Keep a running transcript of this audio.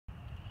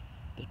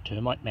the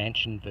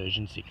TermiteMansion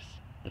version 6.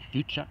 The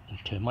future in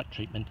termite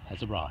treatment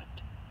has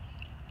arrived.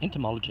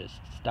 Entomologists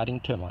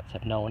studying termites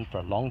have known for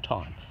a long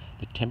time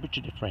that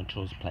temperature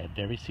differentials play a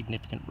very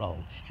significant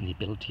role in the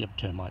ability of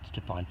termites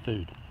to find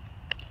food.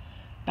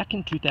 Back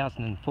in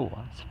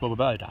 2004,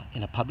 Svoboda,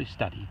 in a published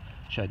study,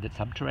 showed that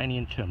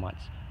subterranean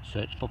termites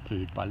search for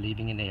food by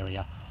leaving an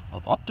area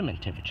of optimum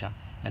temperature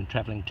and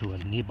travelling to a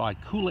nearby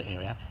cooler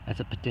area as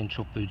a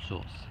potential food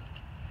source.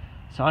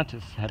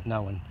 Scientists have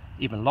known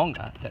even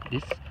longer that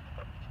this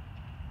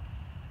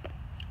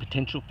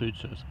potential food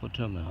source for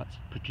termites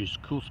produce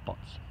cool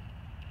spots.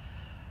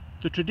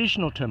 The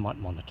traditional termite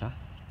monitor,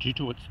 due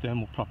to its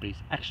thermal properties,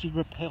 actually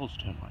repels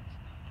termites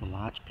for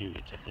large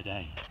periods of the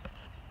day.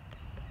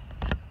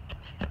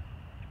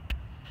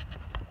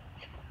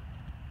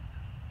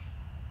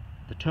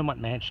 The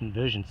TermiteMansion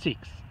version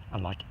 6,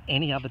 unlike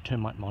any other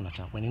termite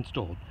monitor when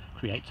installed,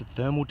 creates a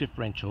thermal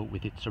differential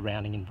with its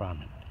surrounding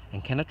environment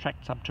and can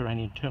attract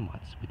subterranean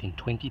termites within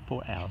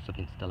 24 hours of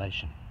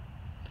installation.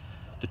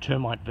 The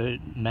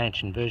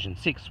TermiteMansion version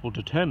 6 will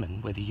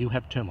determine whether you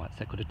have termites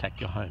that could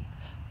attack your home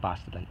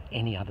faster than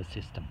any other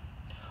system.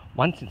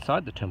 Once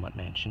inside the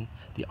TermiteMansion,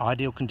 the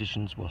ideal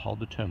conditions will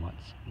hold the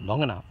termites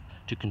long enough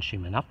to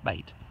consume enough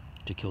bait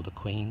to kill the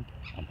queen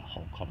and the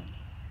whole colony.